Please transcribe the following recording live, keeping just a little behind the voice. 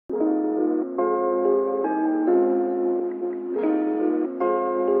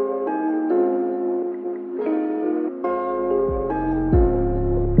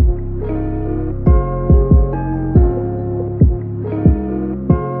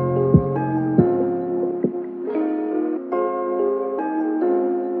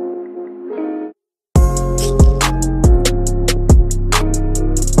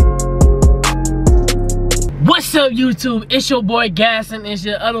up, YouTube? It's your boy Gaston. It's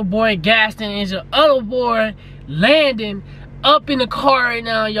your other boy Gaston. It's your other boy Landon up in the car right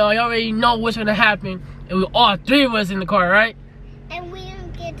now, y'all. Y'all already know what's gonna happen. And we all three of us in the car, right? And we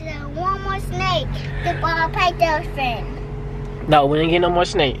didn't get one more snake to pay those friends. No, we didn't get no more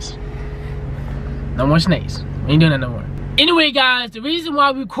snakes. No more snakes. We ain't doing that no more. Anyway, guys, the reason why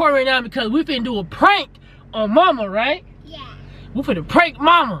we're recording right now is because we finna do a prank on Mama, right? Yeah. We finna prank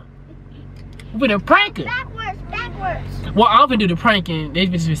Mama. We finna prank her. Backwards. Well, I'm finna do the pranking. They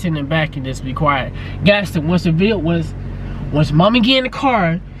just been sitting in the back and just be quiet. Guys, once Mama get in the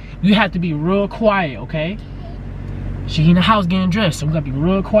car, you have to be real quiet, okay? She in the house getting dressed, so we gotta be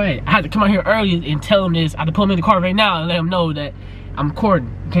real quiet. I had to come out here early and tell them this. I had to put them in the car right now and let them know that I'm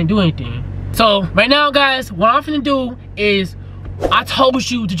recording. You can't do anything. So right now, guys, what I'm finna do is I told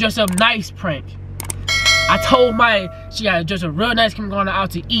you to dress up nice prank. I told Maya she gotta dress up real nice, going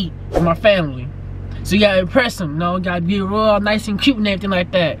out to eat with my family. So you gotta impress them, you know, gotta be real nice and cute and everything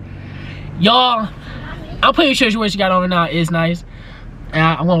like that. Y'all, I'm pretty sure what she got on right now is nice. And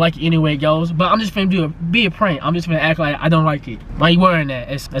I won't like it anyway, goes. But I'm just finna be a prank. I'm just finna act like I don't like it. Why you wearing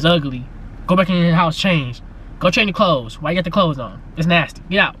that? It's ugly. Go back in the house, change. Go change your clothes. Why you got the clothes on? It's nasty.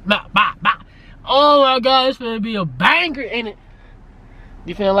 Get out. Bye. Oh my God, it's finna be a banger, ain't it?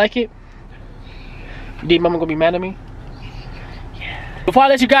 You feeling like it? You think Mama gonna be mad at me? Yeah. Before I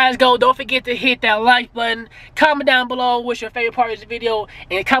let you guys go, don't forget to hit that like button. Comment down below what's your favorite part of this video.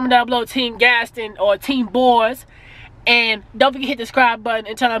 And comment down below Team Gaston or Team Boys. And don't forget to hit the subscribe button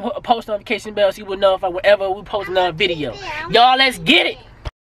and turn on post notification bell so you will know if whenever we post another video. Y'all, let's get it!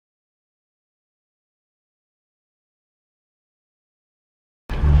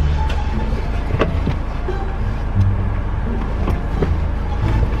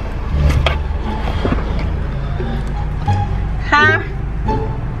 Huh?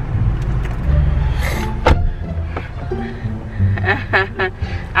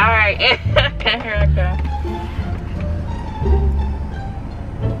 Alright. Here I go.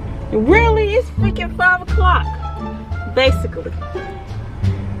 Really? It's freaking 5 o'clock. Basically.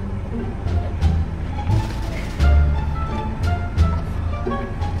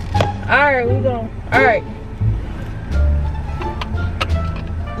 Alright, we going. Alright.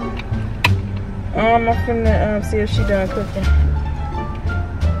 I'm finna see if she done cooking.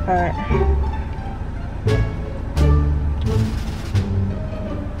 Alright.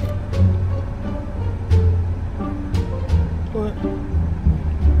 What?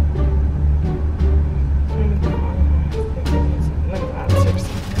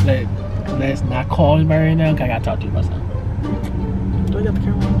 Let's not call him right now, cause I gotta talk to you about something. Do I got the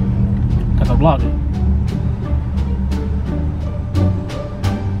camera on? Cause I'm vlogging.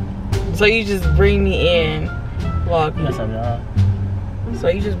 So you just bring me in vlogging. Yes, y'all. So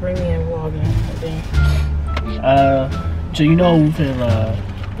you just bring me in vlogging. So you know we finna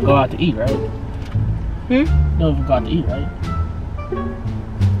go out to eat, right? Hmm? You know we go out to eat, right?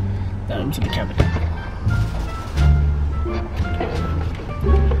 Let me see the camera down.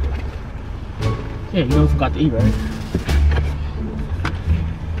 Yeah, you know we forgot to eat, right?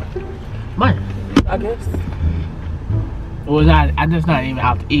 Mine. I guess. Well, I just not even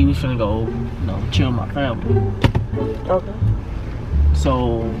out to eat. We finna go, you know, chill with my family. Okay.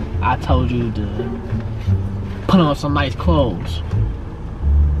 So I told you to put on some nice clothes.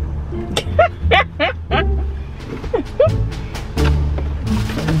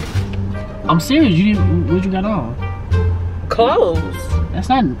 I'm serious. What you got on? Clothes. That's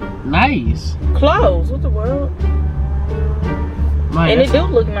not nice. Clothes. What the world? Maya, And it do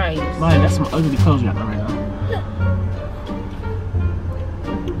look nice. Maya, that's some ugly clothes you got on right now.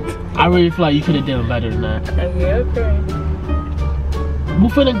 I really feel like you could have done better than that. Yeah, okay. We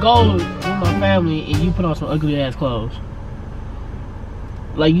finna go with my family and you put on some ugly ass clothes.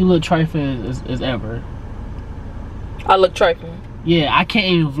 Like you look trifling as ever. I look trifling. Yeah, I can't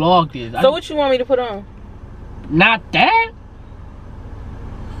even vlog this. So what you want me to put on? Not that.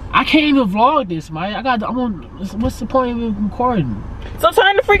 I can't even vlog this, Mike. What's the point of even recording? So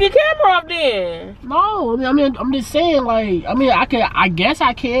turn the freaking camera off then. No, I mean, I'm just saying, like, I guess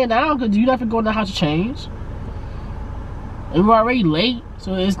I can now, because you never go in the house to change. And we're already late,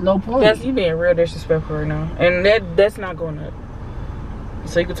 so it's no point. That's you being real disrespectful right now. And that's not going up.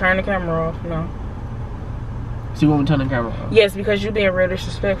 So you can turn the camera off now. So you want me to turn the camera off? Yes, because you being real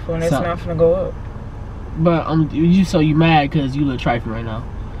disrespectful and it's not gonna go up. But you mad because you look trifling right now.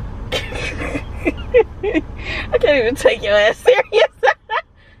 I can't even take your ass serious.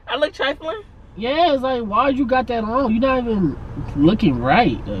 I look trifling? Yeah, it's like, why you got that on? You're not even looking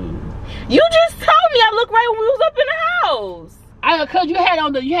right, though. You just told me I look right when we was up in the house. Cause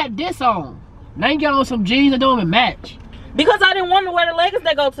you had this on. Now you got on some jeans that don't even match. Because I didn't want to wear the leggings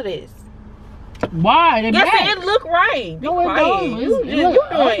that go to this. Why? They Yes, match. it look right. Be No, it quiet. don't. You doing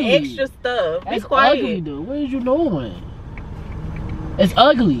ugly. extra stuff. Be That's quiet. ugly, dude. What is you doing? It's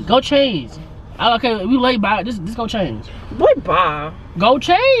ugly. Go change. Okay, we late by this go change. Boy, bye. Go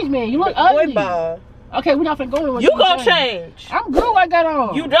change, man. You look ugly. Boy, bye. Okay, we're not finna go in. You go change. I'm good what I got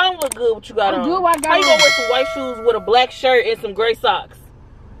on. You don't look good what you got on. I'm good what I got How you on. gonna wear some white shoes with a black shirt and some gray socks?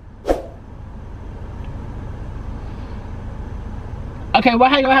 Okay, why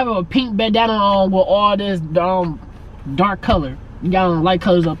you gonna have a pink bandana on with all this dark color? You got on light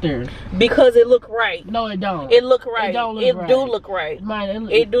colors up there. Because it look right. No, it don't. It look right. It don't look right. do look right. Man,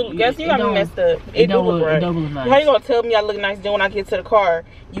 It do. Guess you got me messed up. It do look right. It don't look nice. How you gonna tell me I look nice? Then when I get to the car,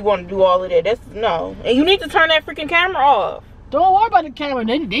 you want to do all of that? That's no. And you need to turn that freaking camera off. Don't worry about the camera.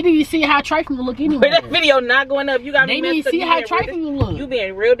 They didn't even see how trifling you look anyway. But that video not going up. You got me They messed need to up. see how trifling you look. You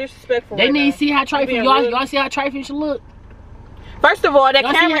being real disrespectful. They right need now. to see how trifling y'all see how trifling she look. First of all, that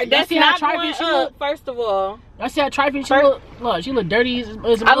Y'all see camera how- that's y'all see how not trifling going she up. look? First of all, Y'all see how trifling she look? Look, she look dirty as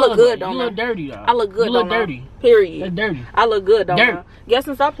a I look good, You don't look I? dirty, though. I look good. You look don't I? dirty. Period. That's dirty. I look good, don't Dirt. I? Guess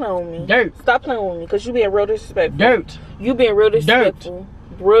and stop playing with me. Dirt. Stop playing with me, cause you being real disrespectful. Dirt. You being real disrespectful.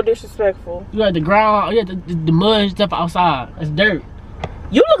 Real disrespectful. You got the ground. You got the mud and stuff outside. That's dirt.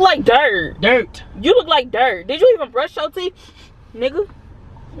 You look like dirt. Dirt. You look like dirt. Did you even brush your teeth, nigga?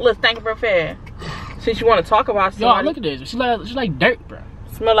 Look, thank you for fair. Since you want to talk about Yo, somebody, look at this. She like dirt, bro.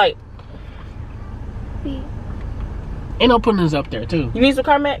 smell like. Ain't no putting this up there too. You need some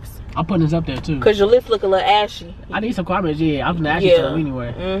Carmex? I'm putting this up there too. Cause your lips look a little ashy. I need some comments. Yeah, I'm gonna ask you something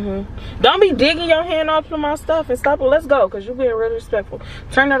anyway. Don't be digging your hand off to my stuff and stop it. Let's go, cause you're being really respectful.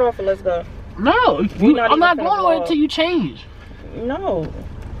 Turn that off and let's go. No, I'm not going away until you change. No.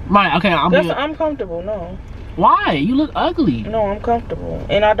 Right, okay, I'm comfortable. No. Why? You look ugly. No, I'm comfortable,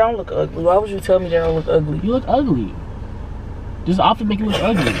 and I don't look ugly. Why would you tell me that I look ugly? You look ugly. Just often make you look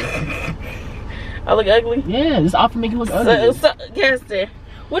ugly. I look ugly? Yeah, just often make you look ugly. Gaston,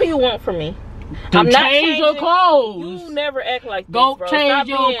 what do you want from me? To I'm not change your changing- clothes. You never act like this, Go bro. change Stop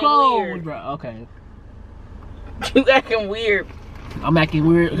your being clothes, weird. bro. Okay. You acting weird. I'm acting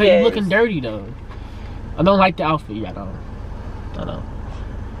weird. Hey, Yes. you looking dirty though. I don't like the outfit you got on. I know.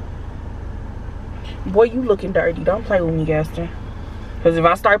 Boy, you looking dirty. Don't play with me, Gaston. Because if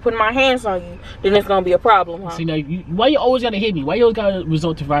I start putting my hands on you, then it's going to be a problem, huh? See, now, why you always gotta hit me? Why you always gotta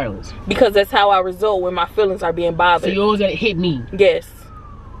resort to violence? Because that's how I result when my feelings are being bothered. So you always gotta hit me Yes.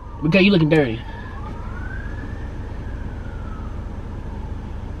 because you looking dirty.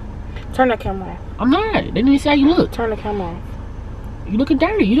 Turn the camera off. I'm not. They didn't see how you look. Turn the camera off. You looking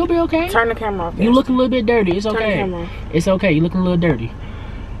dirty. You don't be okay. Turn the camera off. You look a little bit dirty. It's Turn the okay. camera off. It's okay. You looking a little dirty.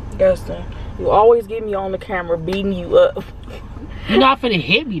 Gaston, you always get me on the camera beating you up. You're not finna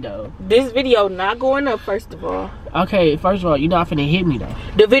hit me though. This video not going up, first of all. Okay, first of all, you're not finna hit me though.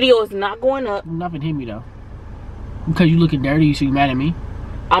 The video is not going up. You're not finna hit me though. Because you looking dirty, so you mad at me?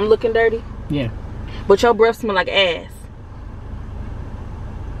 I'm looking dirty. Yeah. But your breath smell like ass.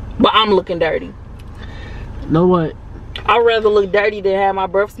 But I'm looking dirty. Know what? I'd rather look dirty than have my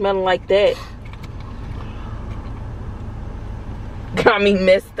breath smelling like that. Got me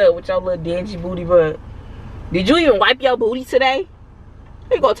messed up with your little dingy booty butt. Did you even wipe your booty today?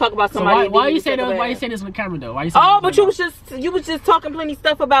 You gonna talk about somebody? So why you say that? Why you say this on the camera though? Why you say Oh, but you was just talking plenty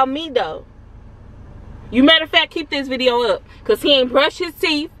stuff about me though. You matter of fact, keep this video up, cause he ain't brushed his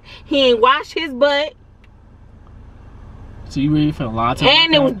teeth, he ain't washed his butt, So you really feel a lot of time?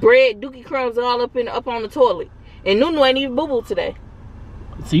 and it was bread, dookie crumbs all up on the toilet. And Nunu ain't even boo boo today.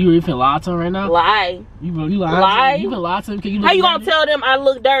 So you really feel lied to right now? Lie. You lied. Lie. You been lied to him because you. How you gonna tell them I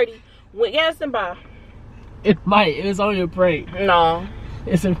look dirty? With yes and bye. It might. It's only a prank. No.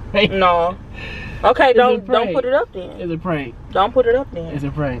 It's a prank. No. Okay, It's a don't prank. put it up then. It's a prank. Don't put it up then. It's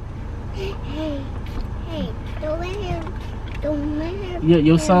a prank. Hey, don't let him. Don't let him.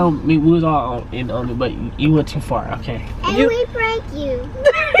 Your son, we was all in on it, but you went too far. Okay. And You- we prank you.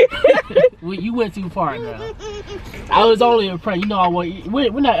 You went too far now. I was only a prank. You know I want. We're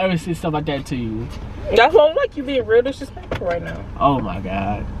not ever say stuff like that to you. That's why I'm like you being real disrespectful right now. Oh my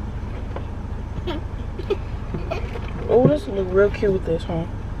god. Oh, this look real cute with this, huh?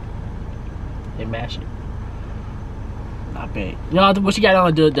 They mash it. Not bad. You know what she got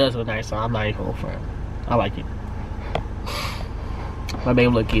on does look nice, so I'm not even going for it. I like it. My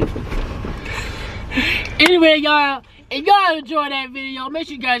baby look cute. Anyway, y'all, if y'all enjoyed that video, make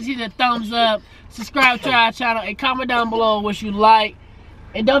sure you guys hit the thumbs up, subscribe to our channel, and comment down below what you like.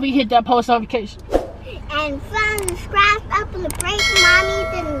 And don't forget to hit that post notification. And subscribe up on the break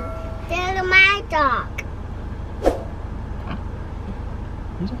mommies and tell my dog.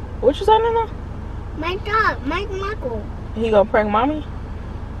 What you saying, Nana? My dog, Mike Michael. He gonna prank mommy?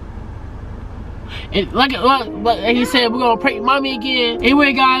 Like he said, we're gonna prank mommy again.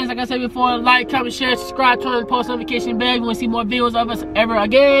 Anyway, guys, like I said before, like, comment, share, subscribe, turn on the post notification bell if you want to see more videos of us ever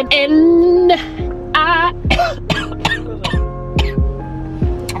again. And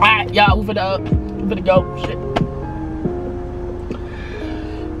alright, y'all, we finna go. Shit.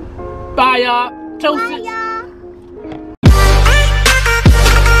 Bye, y'all. Toast. Bye, y'all.